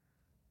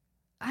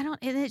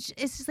 it's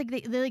just like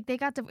they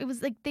got to, it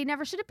was like they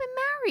never should have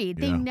been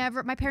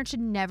married. My parents should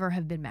never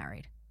have been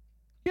married.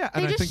 Yeah,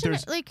 and They I think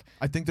shouldn't,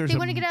 there's they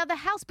want to get out of the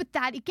house, but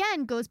that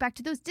again goes back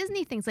to those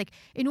Disney things. Like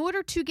in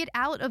order to get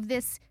out of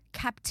this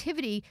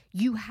captivity,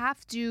 you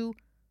have to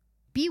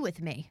be with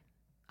me.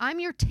 I'm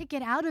your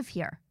ticket out of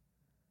here.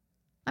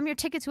 I'm your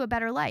ticket to a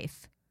better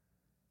life.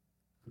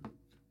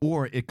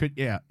 Or it could,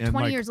 and 20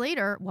 like, years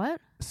later,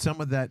 what?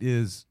 some of that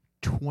is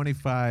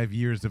 25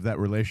 years of that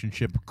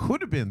relationship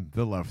could have been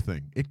the love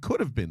thing. It could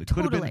have been. It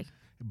could have been.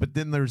 But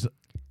then there's,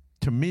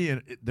 to me,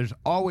 there's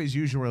always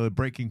usually a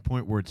breaking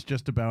point where it's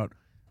just about,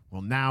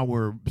 well, now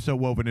we're so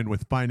woven in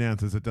with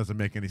finances, it doesn't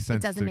make any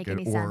sense.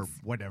 Or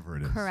whatever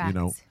it is. Correct. You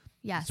know?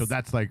 Yes. So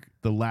that's like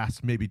the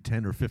last maybe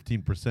 10 or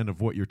 15%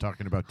 of what you're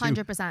talking about too.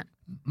 100%.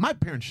 My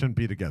parents shouldn't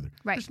be together.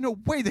 Right. There's no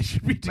way they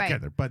should be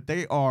together, but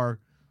they are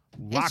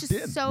locked it's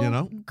just in. so you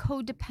know?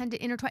 codependent,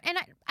 intertwined. And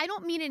I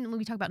don't mean it when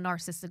we talk about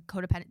narcissistic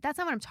codependent. That's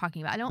not what I'm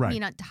talking about. I don't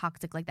mean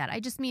toxic like that. I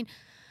just mean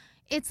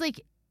it's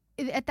like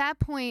at that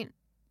point,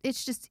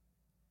 it's just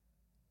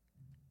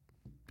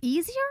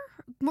easier,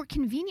 more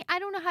convenient. I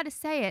don't know how to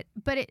say it,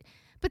 but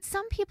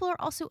some people are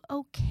also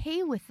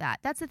okay with that.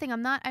 That's the thing.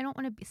 I don't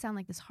want to sound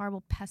like this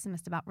horrible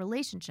pessimist about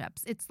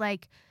relationships. It's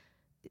like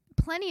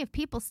plenty of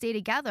people stay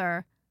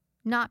together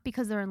not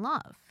because they're in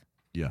love.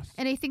 Yes.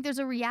 And I think there's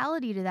a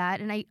reality to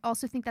that. And I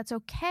also think that's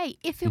okay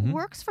if it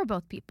works for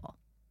both people.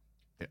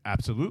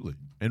 Absolutely.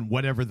 And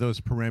whatever those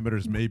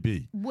parameters may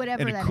be.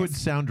 Whatever and that it could is.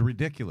 sound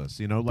ridiculous,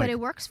 like, but it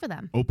works for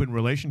them. Open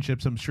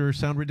relationships, I'm sure,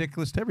 sound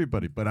ridiculous to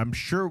everybody. But I'm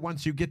sure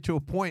once you get to a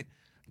point,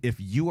 if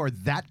you are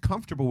that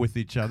comfortable with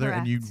each other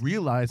and you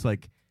realize,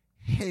 like,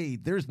 hey,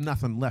 there's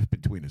nothing left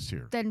between us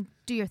here. Then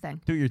do your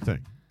thing. Do your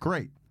thing.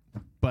 Great.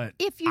 But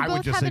if you I both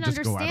would just have say an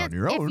just go out on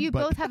your own. if you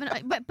but both have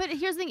an but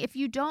here's the thing: if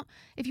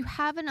you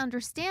have an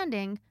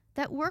understanding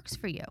that works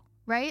for you,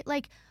 right?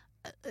 Like,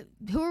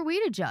 who are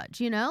we to judge?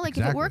 Like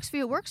if it works for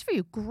you, it works for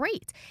you.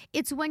 Great.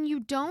 It's when you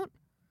don't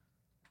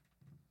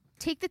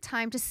take the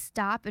time to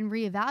stop and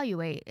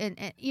reevaluate, and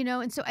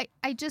and so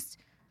I just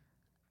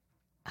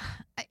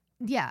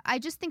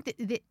think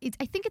that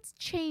I think it's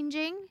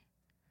changing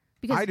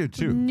because I do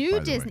too. New by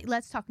the Disney. way.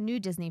 Let's talk New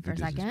Disney for a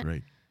Disney's second.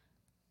 Great.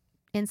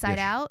 Inside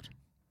Out.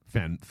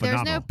 Phenomenal.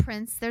 There's no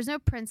prince. There's no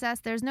princess.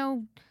 There's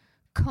no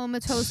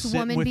comatose Sitting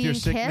woman with being your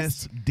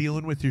sickness, kissed.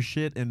 dealing with your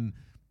shit, and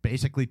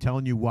basically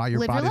telling you why your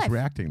Live your body's life.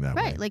 reacting that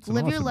way. Right. Like It's an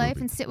live your awesome life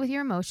movie. and sit with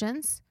your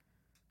emotions.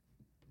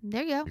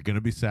 There you go. You're going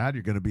to be sad.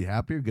 You're going to be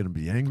happy. You're going to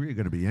be angry. You're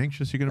going to be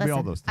anxious. You're going to be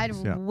all those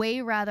things. I'd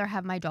way rather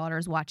have my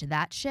daughters watch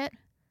that shit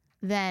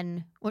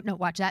than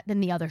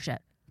the other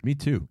shit. Me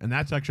too. And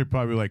that's actually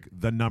probably like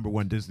the number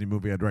one Disney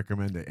movie I'd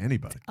recommend to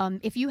anybody.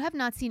 If you have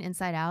not seen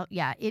Inside Out,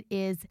 it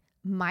is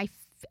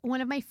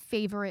one of my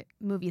favorite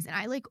movies, and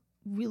I like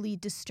really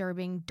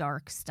disturbing,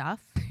 dark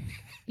stuff.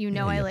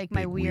 I like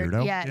my weird.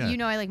 Weirdo.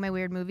 Yeah, I like my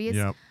weird movies.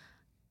 Yep.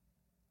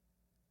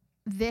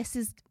 This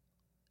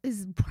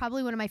is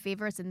probably one of my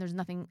favorites, and there's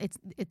nothing.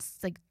 It's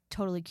like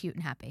totally cute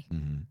and happy.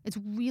 Mm-hmm. It's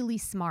really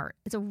smart.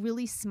 It's a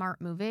really smart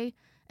movie,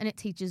 and it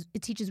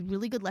teaches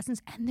really good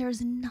lessons. And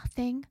there's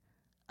nothing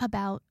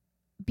about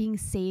being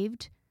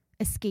saved,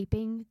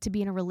 escaping to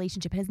be in a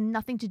relationship. It has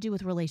nothing to do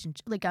with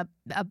relationship, like a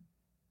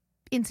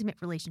intimate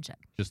relationship.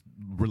 Just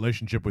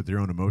relationship with your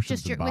own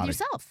emotions and body. with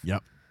yourself.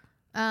 Yep.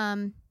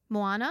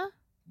 Moana.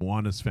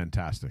 Moana's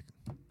fantastic.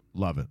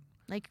 Love it.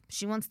 Like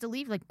she wants to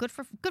leave. Like good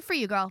for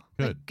you, girl.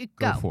 Good. Like,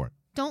 Go for it.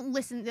 Don't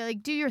listen.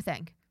 Like do your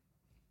thing.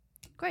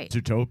 great.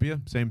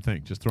 Zootopia, same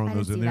thing. Just throwing I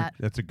those didn't in see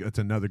there. That's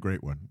another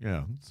great one.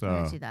 Yeah. I So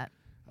didn't see that.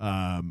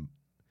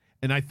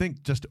 and I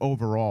think just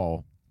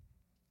overall,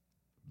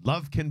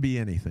 love can be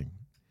anything.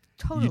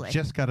 Totally. You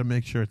just got to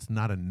make sure it's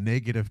not a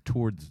negative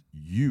towards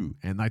you.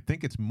 And I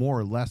think it's more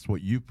or less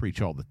what you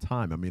preach all the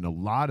time. I mean, a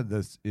lot of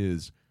this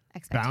is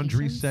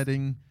boundary Expectations.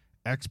 setting,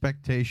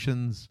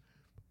 expectations,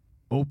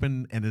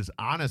 open and as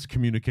honest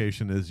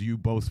communication as you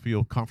both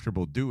feel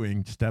comfortable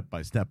doing step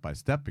by step by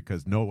step,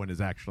 because no one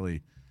is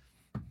actually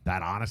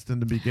that honest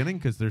in the beginning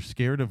because they're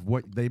scared of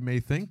what they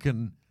may think.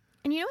 And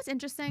And you know what's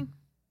interesting?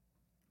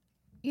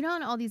 You know,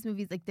 in all these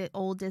movies, like the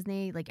old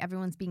Disney, like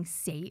everyone's being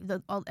saved.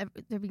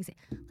 They're being saved.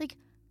 Like,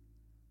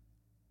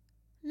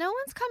 no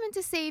one's coming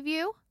to save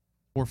you.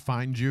 or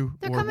find you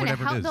They're or coming to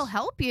whatever it help. is. They'll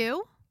help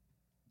you.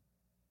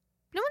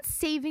 No one's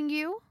saving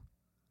you.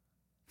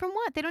 From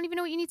what? They don't even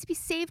know what you need to be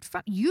saved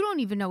from. You don't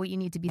even know what you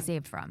need to be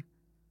saved from.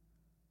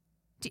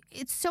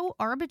 It's so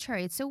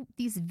arbitrary. It's so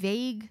these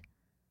vague,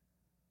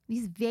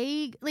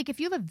 like if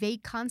you have a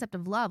vague concept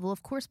of love, well,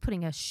 of course,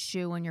 putting a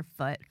shoe on your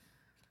foot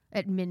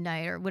at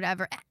midnight or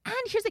whatever. And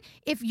here's the,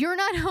 if you're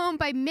not home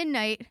by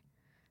midnight,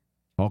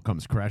 All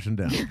comes crashing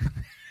down.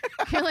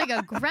 you're like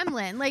a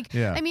gremlin. Like,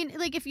 Yeah. I mean,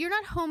 like if you're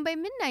not home by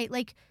midnight,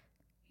 like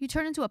you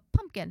turn into a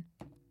pumpkin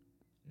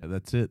Yeah,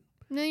 that's it.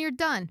 and then you're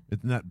done.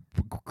 Isn't that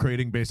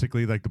creating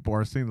basically like the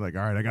bar scene? Like,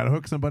 all right, I got to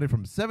hook somebody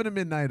from 7 to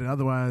midnight, and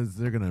otherwise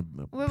they're going to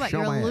What, show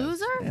you're a my ass.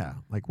 loser? Yeah.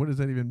 Like, what does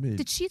that even mean?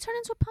 Did she turn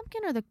into a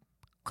pumpkin or the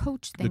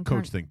coach thing? The coach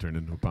turned- thing turned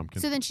into a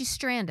pumpkin. So then she's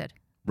stranded.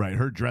 Right.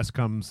 Her dress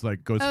comes,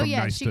 like, goes Oh, from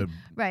yeah, nice she- to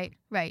Right.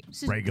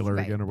 So, regular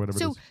right. again or whatever it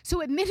So is.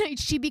 so at midnight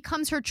she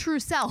becomes her true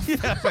self. Yeah,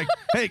 it's like,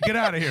 hey, get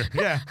out of here.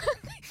 Yeah.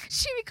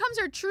 She becomes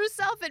her true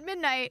self at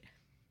midnight.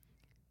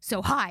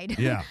 So hide.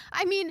 Yeah.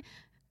 I mean,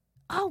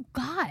 oh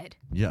God.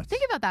 Yes.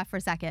 Think about that for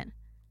a second.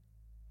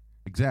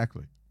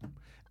 Exactly.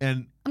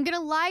 And I'm going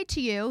to lie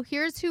to you.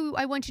 Here's who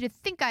I want you to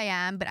think I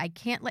am, but I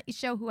can't let you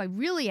show who I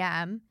really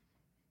am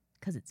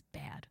because it's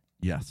bad.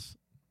 yes,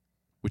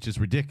 which is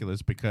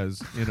ridiculous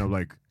because,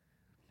 like,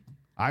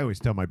 I always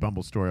tell my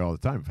Bumble story all the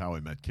time of how I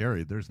met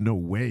Carrie. There's no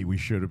way we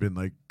should have been,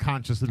 like,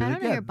 consciously. I like,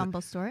 don't know yeah, your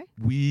Bumble story.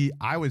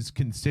 I was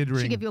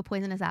considering. She give you a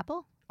poisonous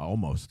apple?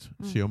 Almost.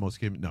 She almost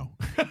gave me no.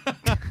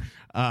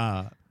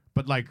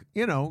 But like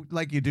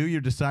you do,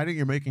 you're deciding,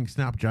 you're making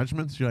snap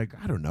judgments. You're like,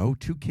 I don't know,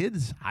 2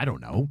 kids? I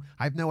don't know.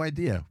 I have no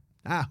idea.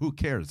 Who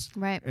cares?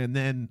 Right. And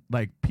then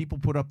like people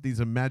put up these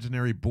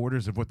imaginary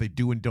borders of what they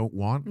do and don't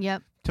want.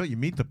 Yep. Until you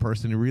meet the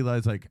person and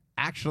realize like,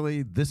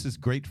 actually, this is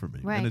great for me.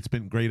 Right. And it's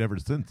been great ever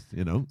since,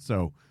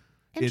 So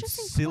it's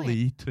Interesting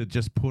silly to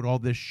just put all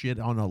this shit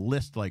on a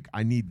list like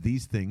I need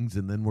these things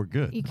and then we're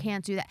good. You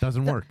can't do that.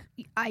 Doesn't work.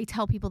 I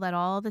tell people that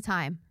all the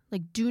time.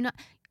 Like, do not.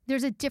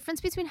 There's a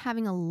difference between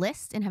having a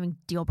list and having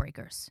deal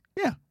breakers.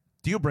 Yeah.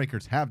 Deal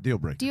breakers have deal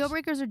breakers. Deal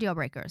breakers are deal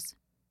breakers.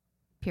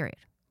 Period.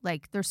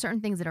 Like, there's certain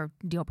things that are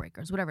deal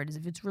breakers, whatever it is.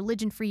 If it's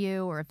religion for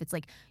you, or if it's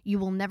like you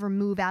will never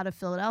move out of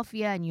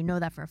Philadelphia and you know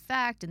that for a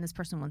fact, and this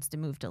person wants to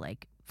move to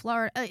like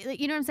Florida.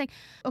 You know what I'm saying?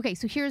 Okay,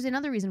 so here's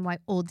another reason why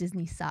old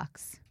Disney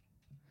sucks.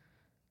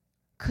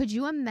 Could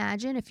you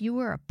imagine if you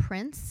were a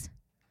prince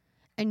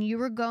and you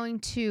were going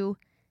to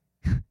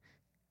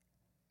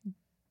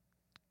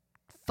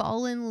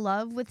fall in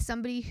love with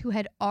somebody who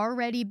had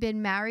already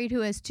been married,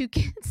 who has 2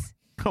 kids?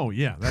 Oh,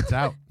 yeah. That's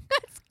out.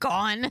 That's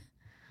gone.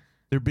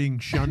 They're being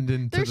shunned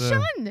into They're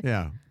the shunned.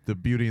 Yeah, the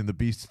Beauty and the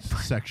Beast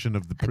section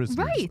of the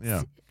prisoners. Right.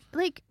 Yeah.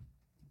 Like,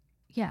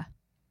 yeah.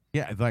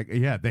 Yeah,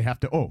 they have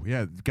to. Oh,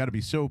 yeah, it's got to be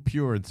so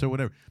pure and so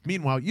whatever.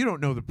 Meanwhile, you don't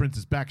know the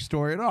prince's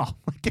backstory at all.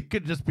 Like it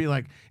could just be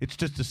like it's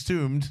just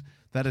assumed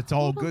that it's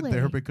all good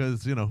there Totally.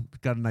 because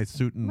got a nice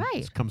suit and Right.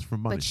 it comes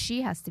from money. But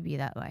she has to be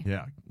that way,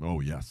 Yeah. Oh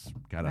yes.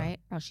 Gotta. right?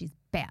 Or else she's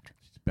bad.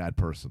 She's a bad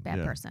person. Bad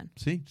Yeah. person.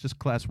 See, it's just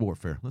class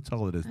warfare. That's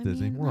all it is, I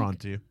Disney. mean, We're like- on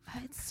to you.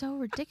 It's so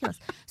ridiculous.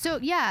 So,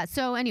 yeah.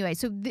 So, anyway,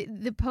 so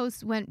the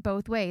post went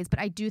both ways. But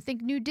I do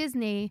think New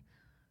Disney,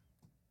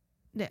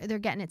 they're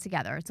getting it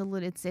together.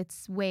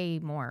 It's way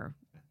more.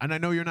 And I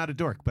know you're not a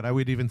dork, but I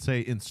would even say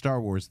in Star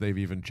Wars they've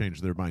even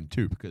changed their mind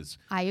too because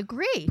I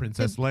agree.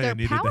 Princess Leia They're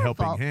needed the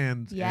powerful. helping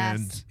hand.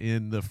 Yes. And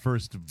in the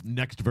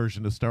next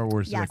version of Star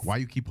Wars, they're Yes. like, why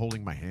you keep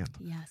holding my hand?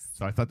 Yes.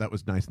 So I thought that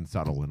was nice and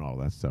subtle and all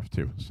that stuff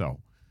too. So,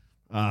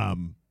 I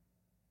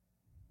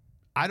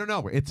don't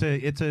know. It's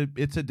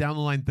a down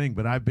the line thing,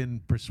 but I've been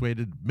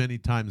persuaded many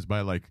times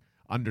by like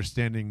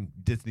understanding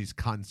Disney's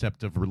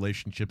concept of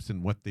relationships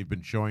and what they've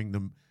been showing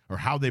them or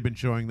how they've been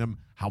showing them,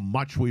 how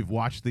much we've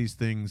watched these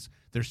things.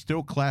 They're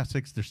still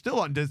classics. They're still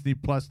on Disney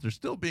Plus. They're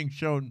still being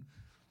shown.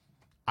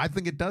 I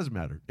think it does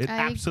matter. It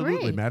I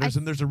absolutely agree. matters,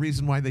 and there's a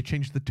reason why they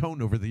changed the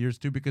tone over the years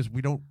too, because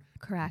we don't.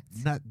 Correct.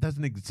 That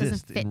doesn't exist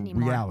Doesn't fit in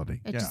anymore.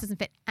 reality. It Yeah. just doesn't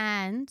fit.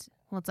 And,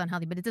 well, it's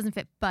unhealthy, but it doesn't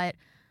fit. But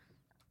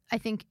I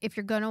think if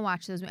you're going to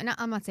watch those, and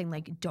I'm not saying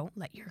like don't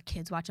let your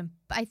kids watch them,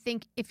 but I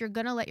think if you're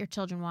going to let your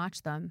children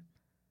watch them,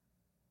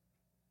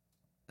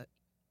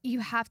 you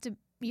have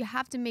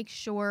to make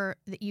sure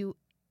that you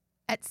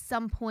at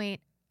some point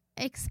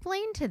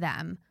explain to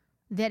them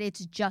that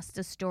it's just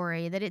a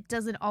story, that it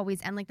doesn't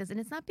always end like this. And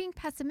it's not being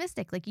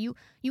pessimistic. Like you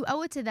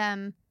owe it to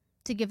them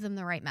to give them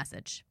the right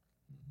message.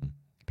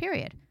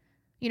 Period.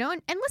 You know,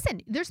 and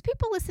listen, there's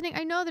people listening.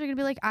 I know that are going to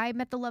be like, I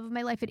met the love of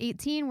my life at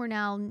 18. We're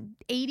now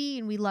 80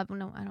 and we love,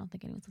 no, I don't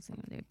think anyone's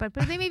listening. But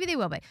maybe they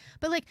will be.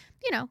 But like,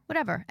 you know,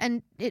 whatever.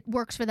 And it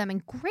works for them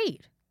and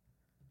great.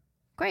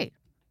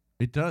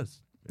 It does.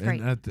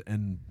 Great.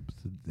 And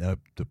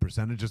the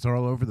percentages are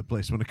all over the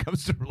place when it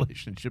comes to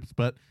relationships.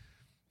 But,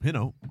 you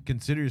know,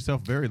 consider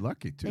yourself very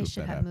lucky, too. They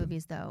should have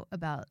movies, though,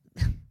 about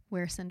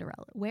where's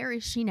Cinderella? Where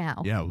is she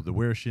now? Yeah, the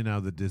Where Is She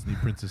Now? The Disney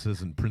Princesses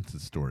and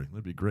Princess story.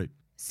 That'd be great.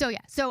 So yeah,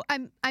 so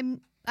I'm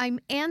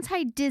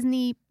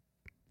anti-Disney,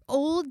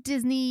 old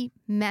Disney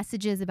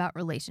messages about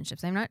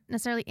relationships. I'm not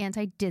necessarily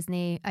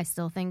anti-Disney. I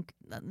still think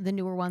the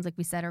newer ones, like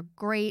we said, are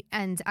great.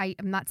 And I'm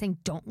not saying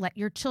don't let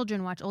your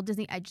children watch old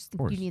Disney. I just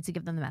think you need to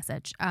give them the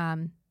message.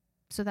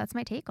 So that's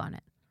my take on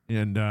it.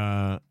 And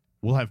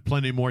we'll have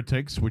plenty more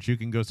takes, which you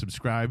can go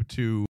subscribe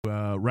to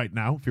right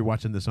now if you're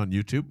watching this on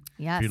YouTube.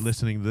 Yes. If you're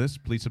listening to this,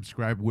 please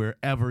subscribe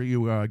wherever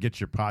you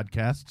get your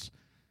podcasts.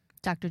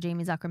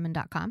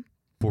 DrJamieZuckerman.com.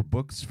 For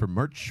books, for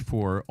merch,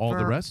 for all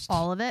the rest.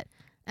 All of it.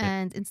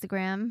 And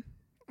Instagram,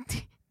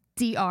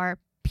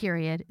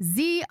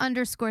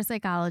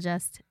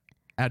 dr.z_psychologist.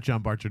 At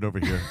John Barchard over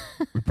here.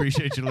 We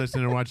appreciate you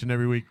listening and watching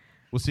every week.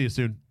 We'll see you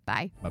soon.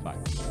 Bye.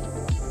 Bye-bye.